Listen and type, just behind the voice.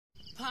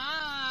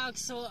vlog.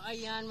 So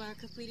ayan mga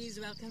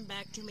kapwidis, welcome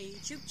back to my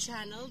YouTube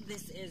channel.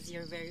 This is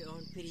your very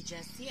own Pretty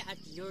Jessie at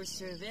your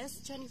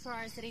service 24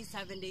 hours a day,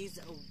 7 days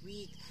a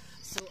week.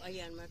 So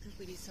ayan mga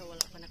kapwidis, so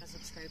wala pa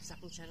nakasubscribe sa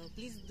akong channel,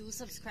 please do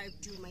subscribe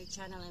to my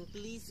channel and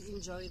please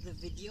enjoy the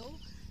video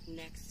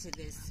next to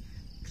this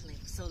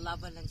clip. So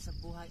laban lang sa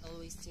buhay,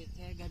 always take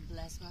care, God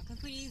bless mga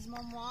kapwidis,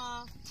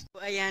 mama. So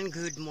ayan,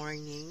 good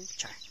morning.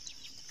 Char.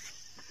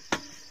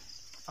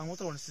 Ang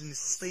motor ko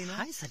stay no?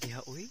 Hi sa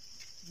diha uy.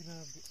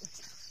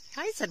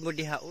 Hi sad mo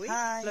diha uy.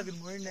 Hi. Hello,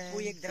 good morning.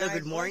 Hello,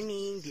 good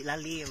morning. Di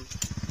lalim.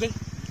 Yay.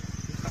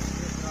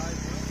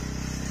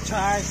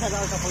 Char sa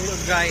daw sa Puyog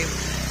Drive.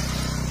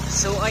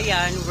 So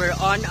ayan, we're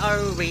on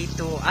our way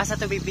to asa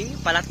to baby?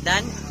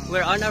 Palatdan.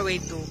 We're on our way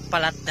to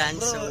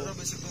Palatdan. So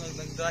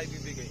nag-drive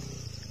bibigay.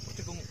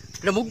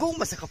 namugong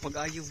ba sa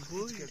kapag-ayaw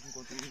boy?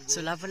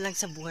 So laban lang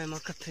sa buhay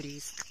mga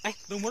kapris. Ay,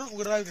 dong mo na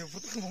ko drive,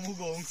 puto ko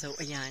mamugong. So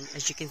ayan,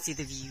 as you can see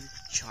the view,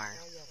 char.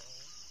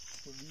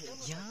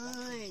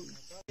 Yan.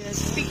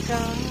 Yes,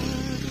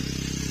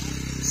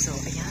 so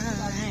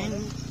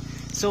ayan.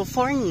 So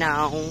for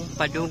now,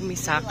 padung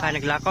misaka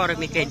naglakaw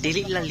rami kay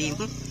dili lalim.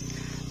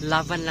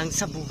 Laban lang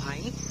sa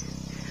buhay.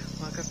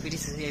 Mga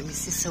kapris, I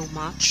miss you so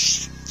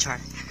much. Char.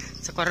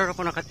 So karon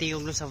ako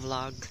nakatiyog no sa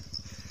vlog.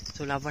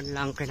 So laban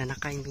lang kay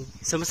nanakay mi.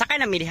 So masakay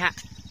na mi diha.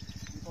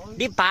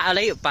 Di pa,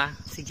 alayo pa.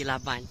 Sige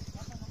laban.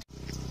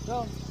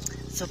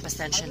 So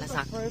pasensya na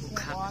sa aking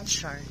mukha.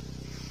 Char.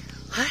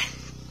 Ay.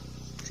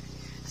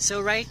 So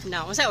right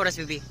now, ano sa oras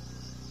baby?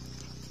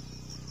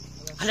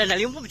 Hala,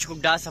 nalim mo ba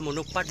da sa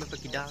monopad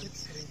mapagkida?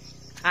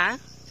 Ha?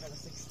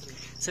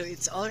 So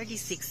it's already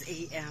 6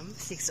 a.m.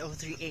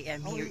 6:03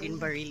 a.m. here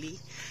in Barili.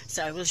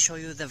 So I will show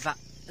you the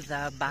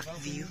back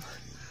view.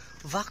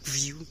 Back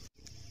view.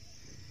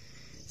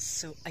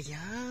 So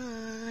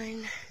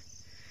ayan.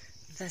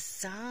 The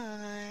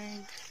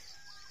sun.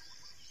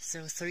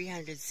 So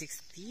 360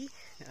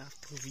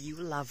 view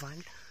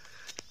laban.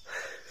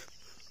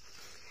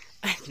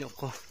 Ay,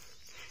 noko.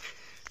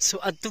 So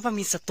adto pa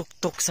mi sa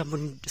tuktok sa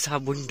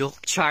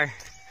bundok, char.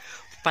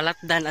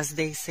 Palatdan as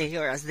they say,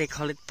 or as they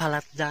call it,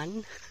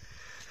 Palatdan.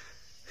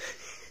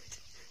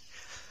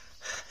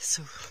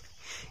 So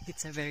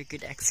it's a very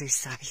good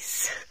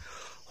exercise.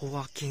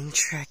 Walking,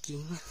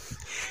 trekking.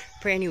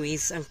 But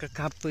anyways, ang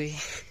kakapoy,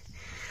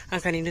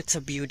 ang kaninot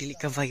sa view, dili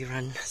ka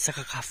viral sa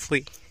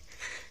kakapoy.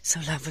 So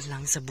laban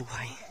lang sa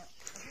buhay.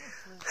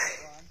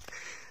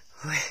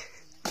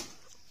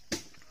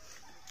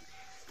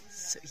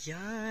 So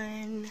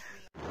yan.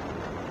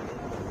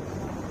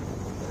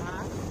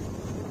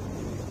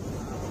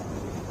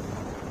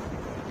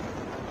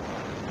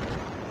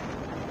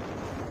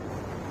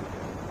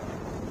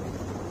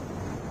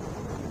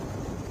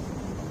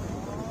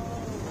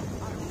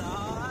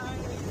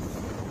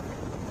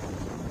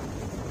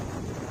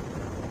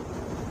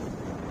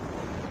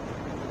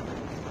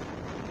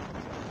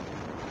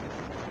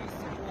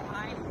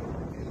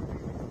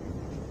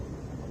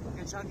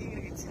 Jogging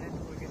na sila,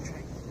 we're gonna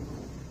try.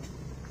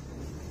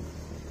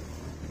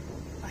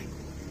 Ay,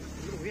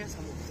 luya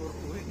sa motor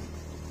ko eh.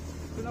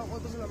 Kung ako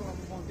ito sila, mga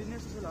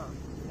mountaineers sila.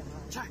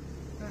 Check!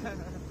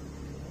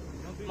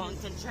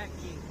 Mountain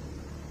trekking.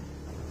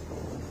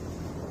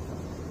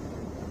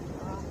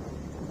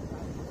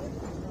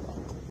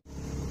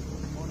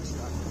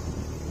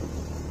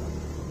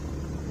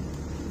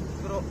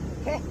 Pero,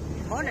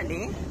 Mo na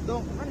ni?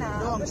 dong,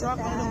 ang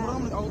truck, ang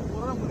orang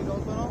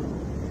mag-auto no?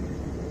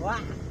 Wah!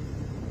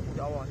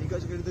 Awa, higa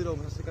sa ganito dong,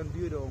 sa second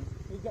view dong.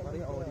 Pari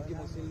awa, hindi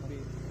mo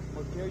silbi.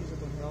 Mag-carry sa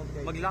itong health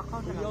cake.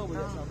 Maglakaw na lang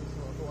Kuya, ta. sa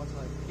ito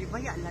aside. Di ba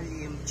yan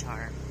lalim,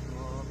 char?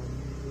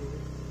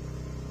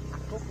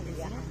 Ako,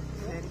 kuya.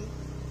 Really?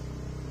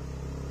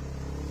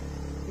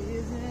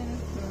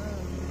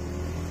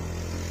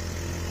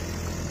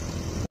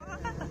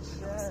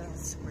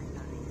 Super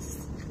nice.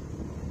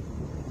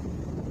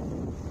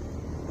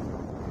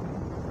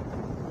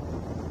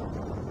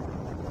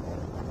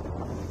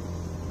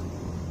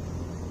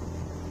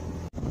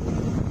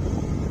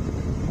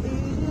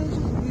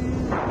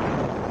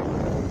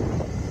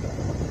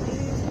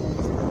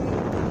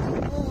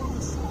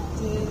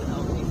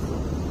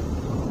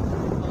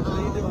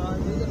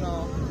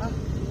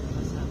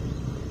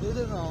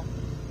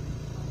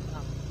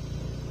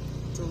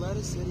 It's a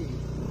Atlanta City.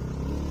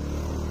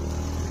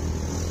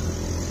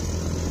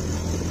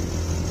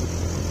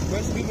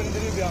 Guys, hindi pa nito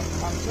yung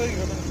ang sorry,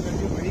 kasi nagsigalit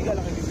yung mahiga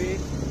lang kay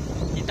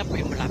Kita po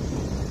yung malak.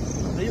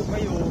 Layo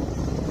kayo.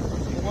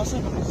 Kumasa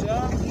pa rin siya.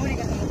 Muli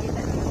ka na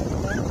makita na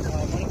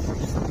Manong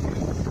first.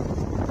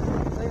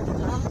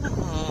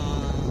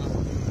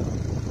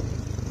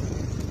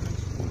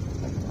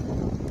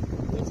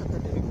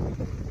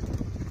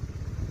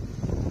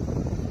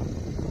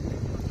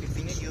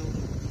 Video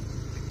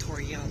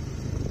Victoria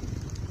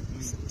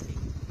something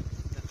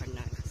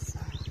nakananas.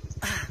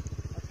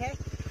 Okay.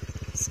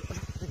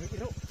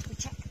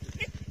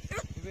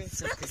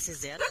 So this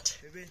is it.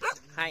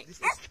 Hi.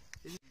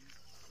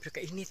 Pero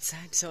kainit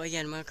sad. So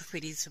ayan mga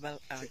kapwidis,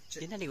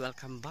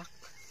 welcome back.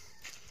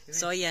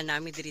 So ayan,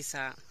 namin diri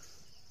sa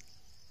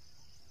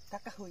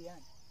Kakahuyan.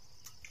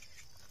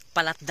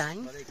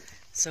 Palatdan. Balik.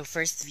 So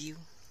first view.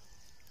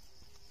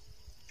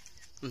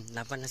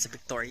 Laban na sa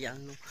Victoria,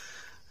 no?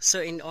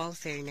 So in all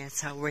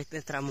fairness, worth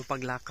it ra mo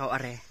paglakaw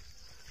are.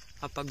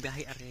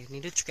 Pagbiyahe are,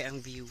 nindot kay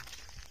ang view.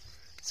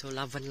 So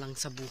laban lang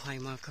sa buhay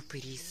mga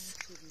kapiris.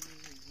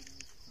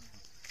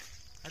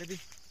 Aribi.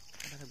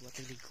 Para buat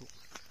ligo.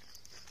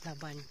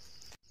 Laban.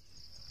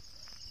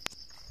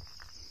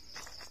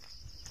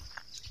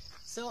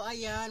 So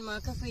ayan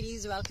mga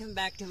kapiris, welcome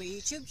back to my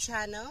YouTube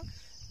channel.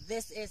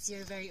 This is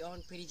your very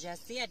own Pretty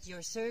Jessie at your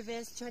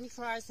service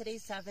 24 hours a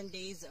day, 7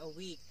 days a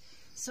week.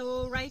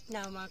 So right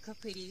now mga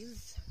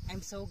kapiris,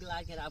 I'm so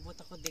glad na naabot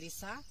ako diri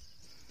sa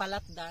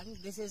Palatdan.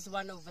 This is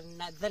one of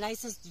the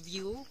nicest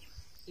view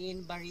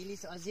in Barili.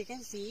 So as you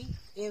can see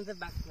in the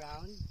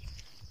background,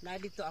 na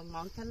dito ang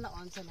Mountain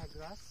Laon sa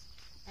Negros,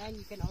 and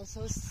you can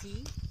also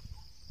see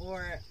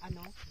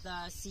the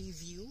sea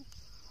view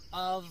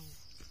of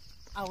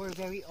our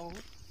very own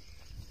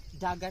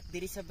dagat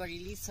diri sa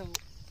Barili. So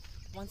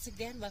once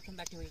again, welcome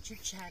back to my YouTube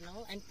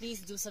channel, and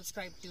please do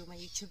subscribe to my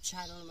YouTube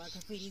channel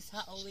mga kapiris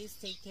ha. Always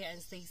take care and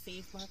stay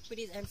safe mga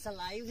kapiris. And sa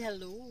live,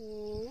 hello,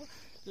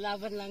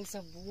 laban lang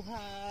sa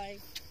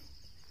buhay.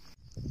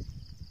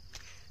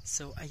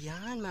 So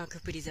ayan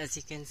mga kapiris, as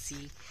you can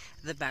see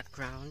the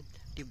background,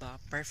 diba?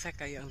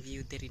 Perfect kayo ang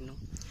view diri, no?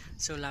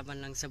 So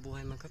laban lang sa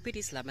buhay mga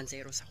kapiris, laban sa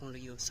ero sa kong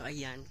luyo. So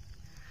ayan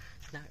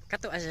na,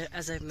 kato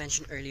as I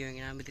mentioned earlier,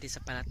 nga namin dito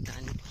sa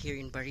Palatdan here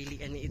in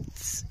Barili, and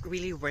it's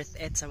really worth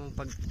it sa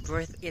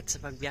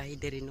pagbiyahe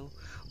diri, no?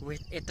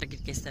 Worth it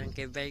ragid kay staran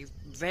kay very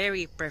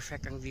very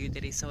perfect ang view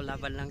diri. So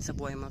laban lang sa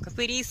buhay mga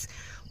kapiris.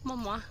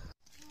 Mama.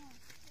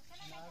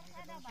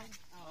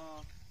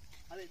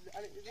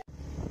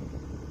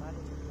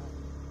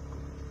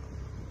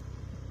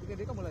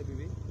 Di ka mulai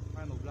bibi?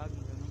 Ay mo vlog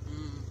mo kano?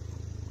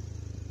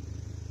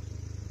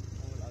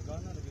 Wala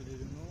gana lagi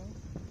diri, no.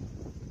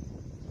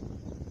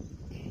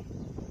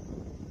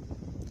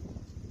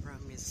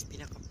 Promise,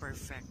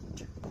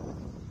 pinaka-perfect.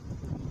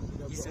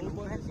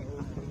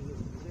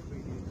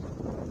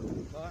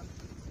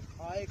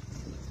 Ay,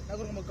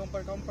 nagro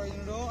mag-compare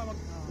yun do,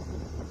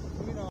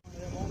 sige na,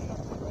 mo na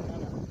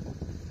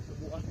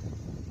subukan.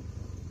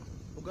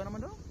 Buga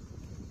naman do?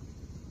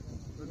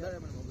 Buga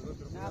naman mo,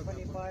 Na pa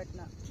ni part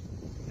na.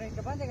 Friend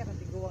ka ba ka tang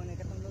tiguang na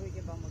katong luwi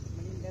kay ba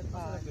magmanindat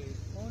pa.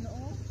 Oo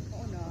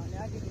na,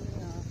 niagi din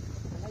niya.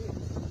 Alayo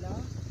mo sila.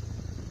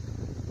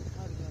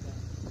 Ari na ba?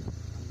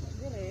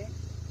 Dire.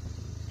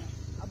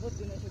 Abot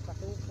din na siya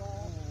patuka.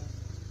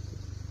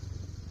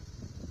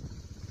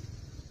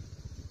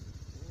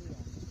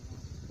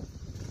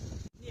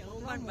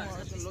 Uban ba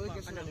sa loy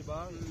kasi di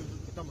ba?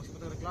 Kita mas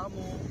kita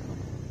reklamo.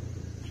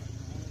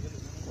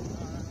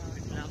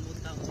 Reklamo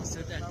ta sa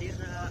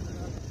sudadira.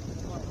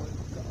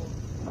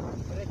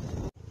 Correct.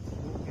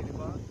 Okay, di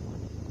ba?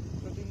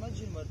 But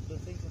imagine what the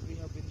things that we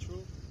have been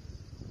through.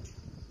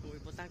 Kung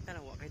iputang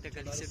tanawa kay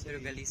galisod, pero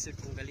galisod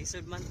kung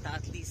galisod man ta,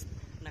 at least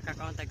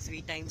nakaka-contact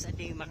 3 times a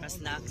day,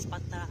 maka-snacks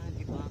pa ta,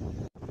 di ba?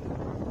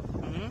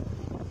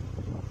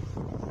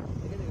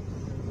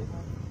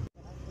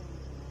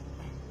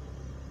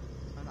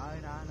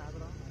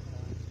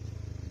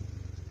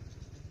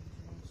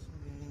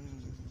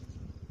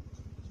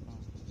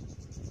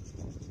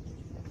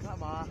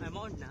 Ay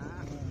mo na.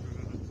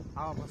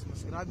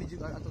 Mas grabe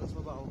juga ato sa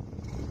babaw.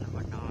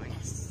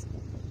 Nice.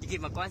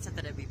 Sige, magkuhan sa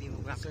tada baby mo.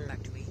 Welcome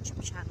back to my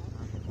YouTube channel.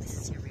 This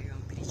is your very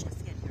own Pretty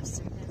Jessie at your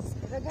service.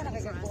 Daga na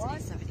kay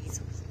kuan. 7 days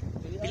a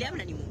week. Bilihan mo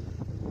na ni mo.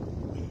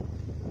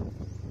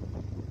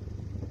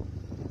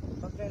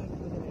 Pagkain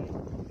ko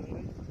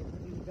dire.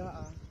 Liga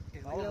ah.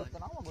 Ayaw,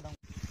 tanawa ko nang.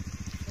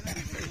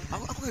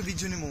 Ako kay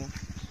video nimo.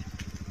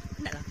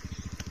 Ano lang.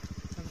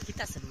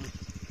 Kita sa mo.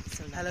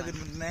 So, Halagan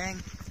mo neng.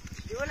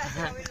 Di wala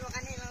sa mawil mo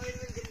kanina, mawil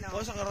din no.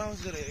 O sa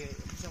karaos dire,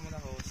 sa mo na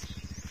host.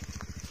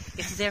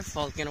 it's their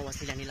fault, ginawa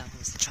sila nila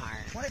host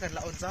char. Mo kan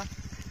laon sa.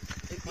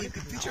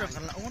 Picture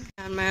kan laon.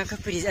 Mga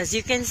kapiris, as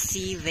you can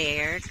see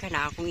there,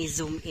 kana akong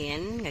i-zoom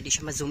in, nga di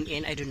siya ma-zoom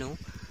in, I don't know.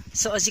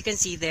 So as you can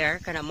see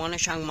there, kana mo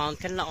na siyang Mount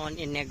Canlaon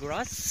in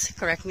Negros.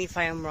 Correct me if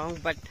I am wrong,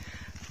 but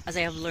as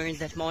I have learned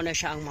that mo na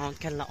siya ang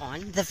Mount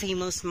Canlaon, the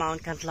famous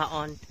Mount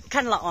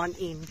Canlaon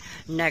in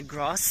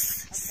Negros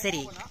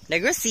City.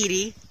 Negros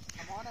City.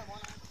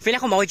 Feel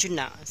ako mawad yun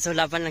na. So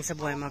laban lang sa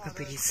buhay mga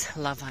kapiris.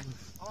 Laban.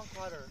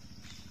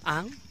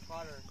 Ang?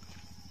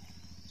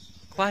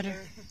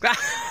 Quarter.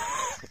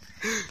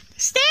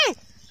 Stay!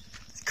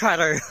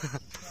 Quarter.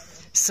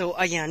 So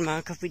ayan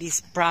mga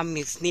kapiris,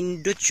 promise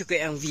nindot siya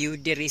kay ang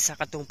view diri sa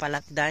katong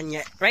Palatdan.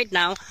 Right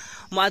now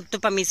moadto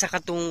pa mi sa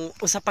katong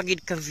usa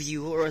pagid ka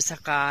view or sa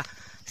ka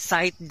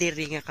site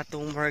diri nga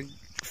katong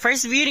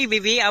first view ni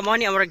baby amo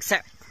ni amorg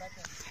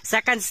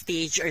second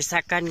stage or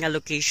second nga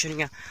location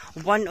nga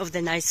one of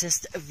the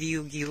nicest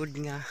view gyud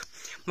nga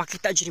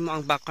makita dyan mo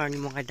ang background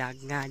mo nga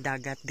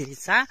dagat diri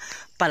sa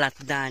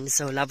Palatdan.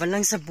 So laban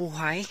lang sa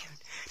buhay,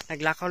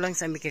 naglakaw lang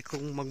sa mi kay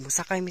kung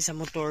magmusakay mi sa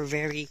motor,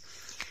 very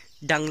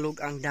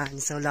danglog ang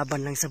daan. So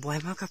laban lang sa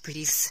buhay mga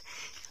kapiris.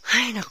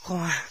 Ay nako.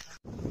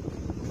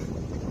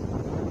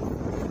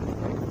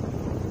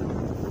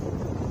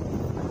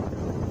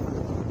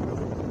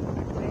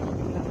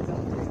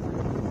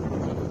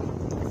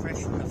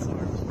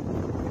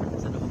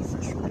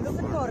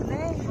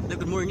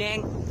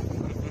 morning.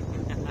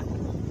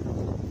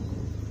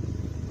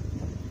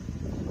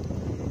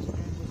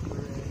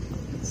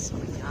 So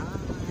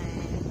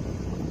yan.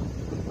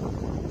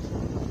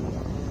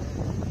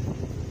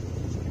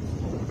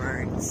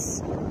 Birds.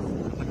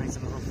 Ano na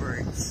sa mga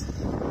birds?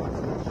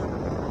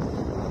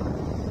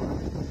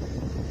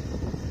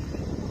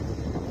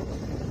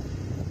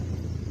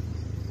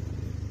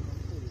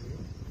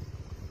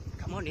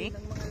 Come on eh.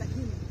 Ng mga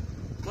lahim.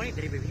 Come on eh,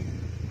 dari baby.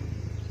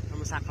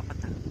 Masaka pa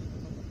ta.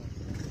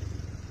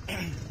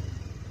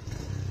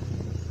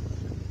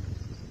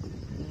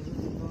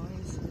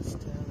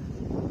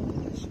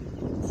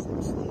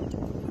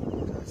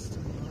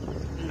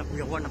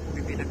 Nakuyawan ako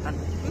bibinagtan.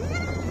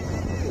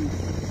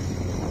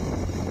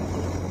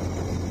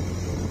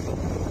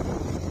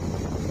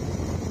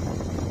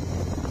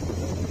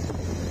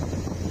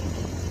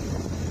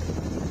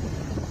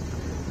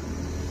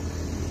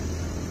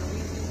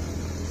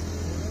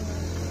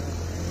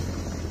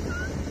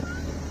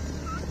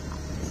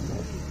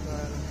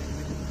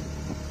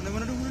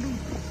 Mana dong?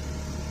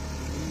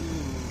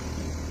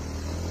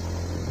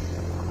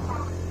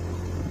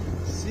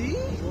 See?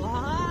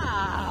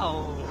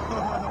 Wow!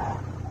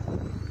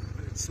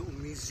 It's so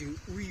amazing.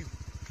 Uy!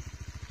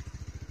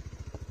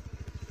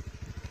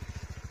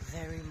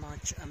 Very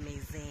much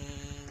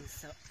amazing.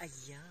 So,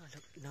 ayan.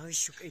 Look,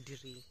 nice yung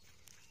diri.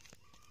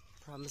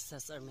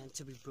 Promises are meant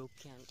to be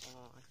broken.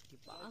 Oh,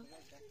 diba?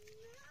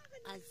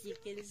 As you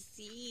can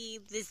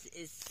see, this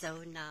is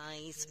so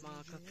nice,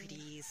 mga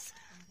kapiris.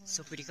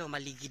 So, pwede kang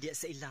maligid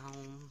sa ilang.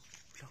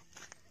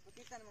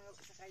 Makita ng mga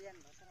sakayan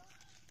ba?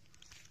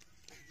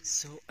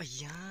 So,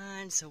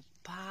 ayan. So,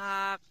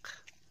 pak.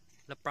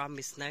 La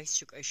promise,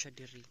 nice yung ay siya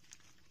diri.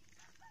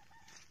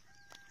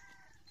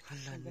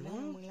 Hala, Ang galing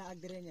no? mga laag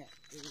dire niya.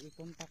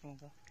 I-contact mo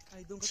ka.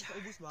 Ay, doon kasi sa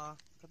ubos ba?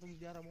 Katong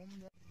diara mo.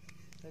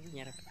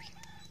 Nyara ka.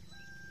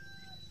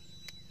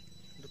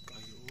 Dok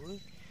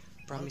kayo.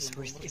 Promise,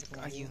 worth it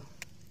kayo.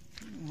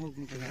 Mahog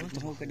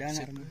ka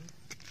danar mo.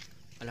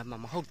 Alam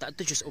mo, mahog.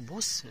 Tato just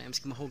ubos. Alam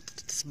mo, mahog.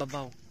 Tato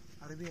babaw.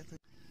 Arabi ato.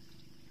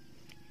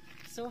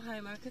 So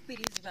hi mga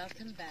kapiris,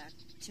 welcome back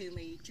to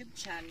my YouTube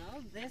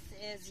channel. This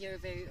is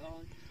your very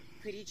own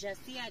Pretty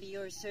Jessie at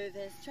your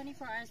service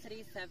 24 hours a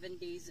day,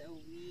 7 days a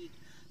week.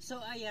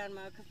 So ayan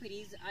mga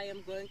kapiris, I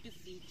am going to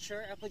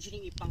feature ako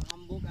dyan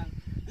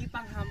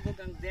ipanghambog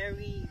ang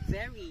very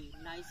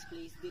nice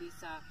place diri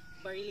sa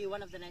Barili.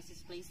 One of the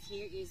nicest place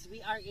here is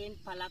we are in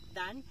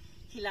Palatdan,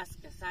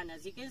 Hilasgasan.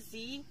 As you can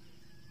see,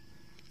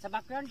 sa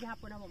background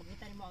gihapon na mo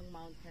makita nimo ang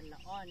mountain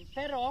laon.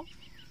 Pero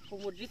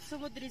kung mudritso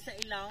mo diri sa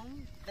ilang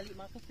dali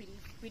mga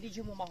kapiris, pwede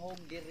dyan mo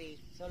mahog diri.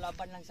 So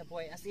laban lang sa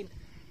buhay. As in,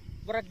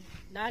 murag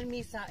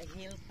nalmi sa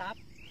hilltop,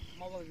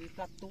 mawawi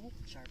plateau,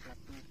 char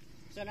plateau.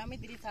 So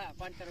namin diri sa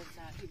pan karon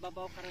sa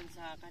ibabaw karon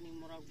sa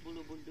kaning murag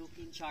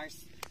bulubuldukin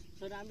chars.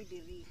 So namin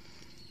diri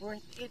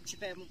worth it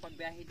siya mo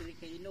pagbiyahe diri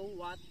kay you know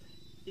what?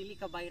 Dili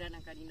ka bayran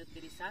ang kaninot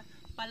diri sa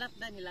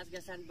Palatdan,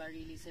 Hilasgasan,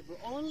 Barili, Cebu.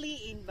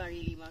 Only in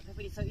Barili mga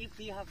kapiris. So if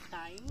you have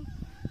time,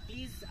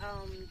 please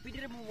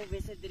pwede rin mo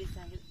visit diri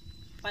sa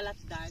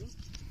Palatdan,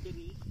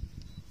 diri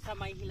sa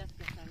may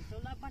Hilasgasan. So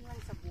laban lang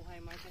sa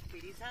buhay mga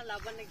kapiris.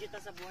 Laban lang dito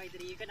sa buhay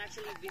diri. You can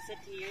actually visit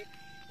here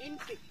in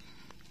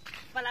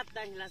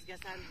Palatdan,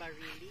 Hilasgasan,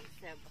 Barili,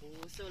 Cebu.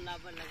 So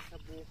laban lang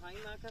sa buhay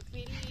mga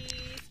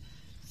kapiris.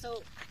 So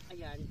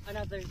ayan,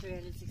 another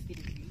 360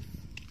 degrees.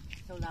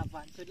 So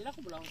laban. So dila ko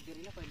bulawag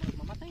diri na kay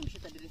mamatay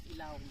siya ta diri sa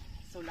ilaw.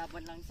 So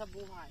laban lang sa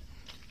buhay.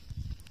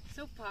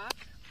 So pak,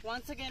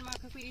 once again mga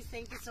kapiris,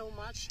 thank you so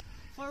much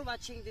for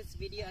watching this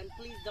video, and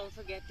please don't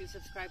forget to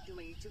subscribe to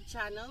my YouTube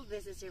channel.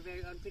 This is your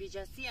very own Pretty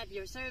Jessie at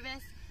your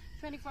service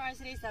 24 hours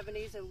a day, 7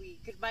 days a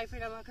week. Goodbye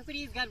for now mga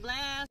kapiris. God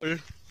bless!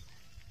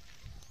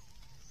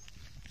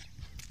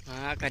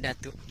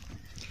 Kadato.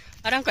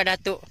 Arang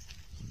kadato.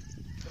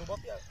 Pero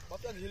bapi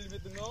ang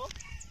helmet no?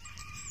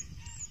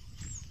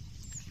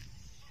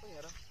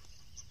 Pangyara.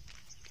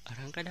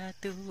 Arang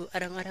kadato.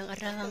 Arang. Ang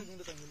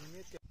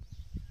helmet.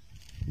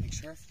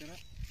 Nag-surf ka na?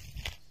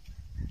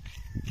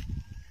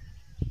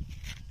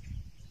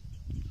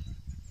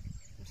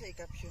 Sa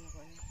i-caption ako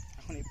niya.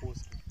 Ako na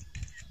i-post ko.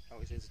 Ako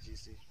isa sa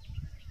GC.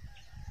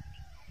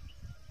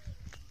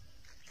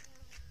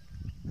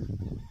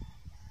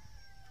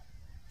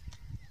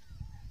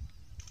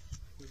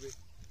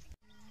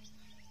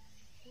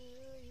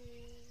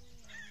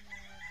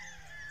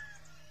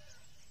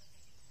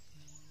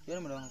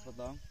 Yan naman ang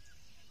patang.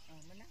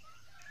 Mana?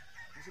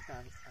 Kasi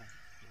tayo.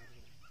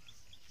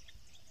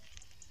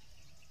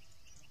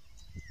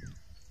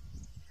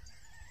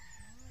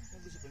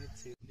 Ano gusto pa nito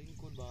siya?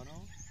 Lingkod ba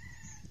no?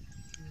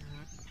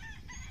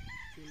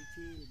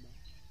 Chill ba?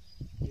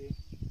 Okay.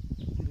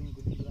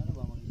 Lingkod din na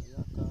ba?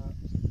 Mag-iyak ka.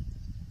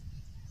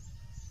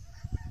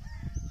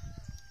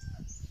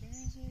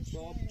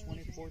 Stop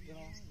 24th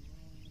na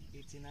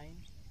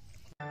 89.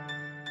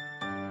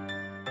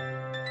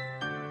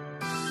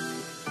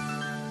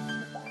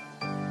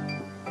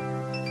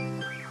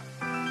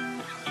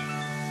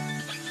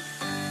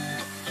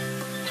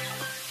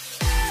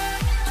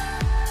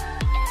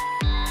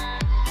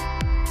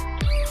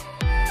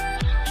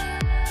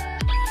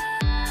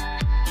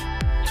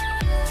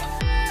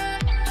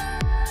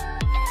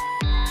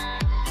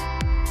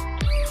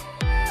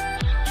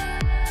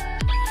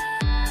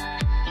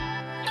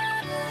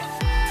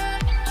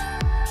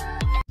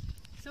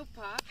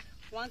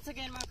 once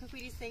again, mga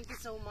ka-pretties, thank you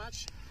so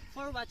much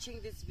for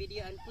watching this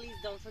video, and please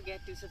don't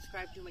forget to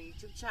subscribe to my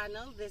YouTube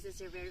channel. This is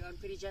your very own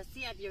Pretty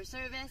Jessie at your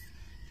service,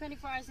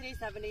 24 hours a day,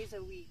 7 days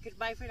a week.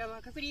 Goodbye for now,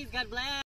 mga ka-pretties. God bless!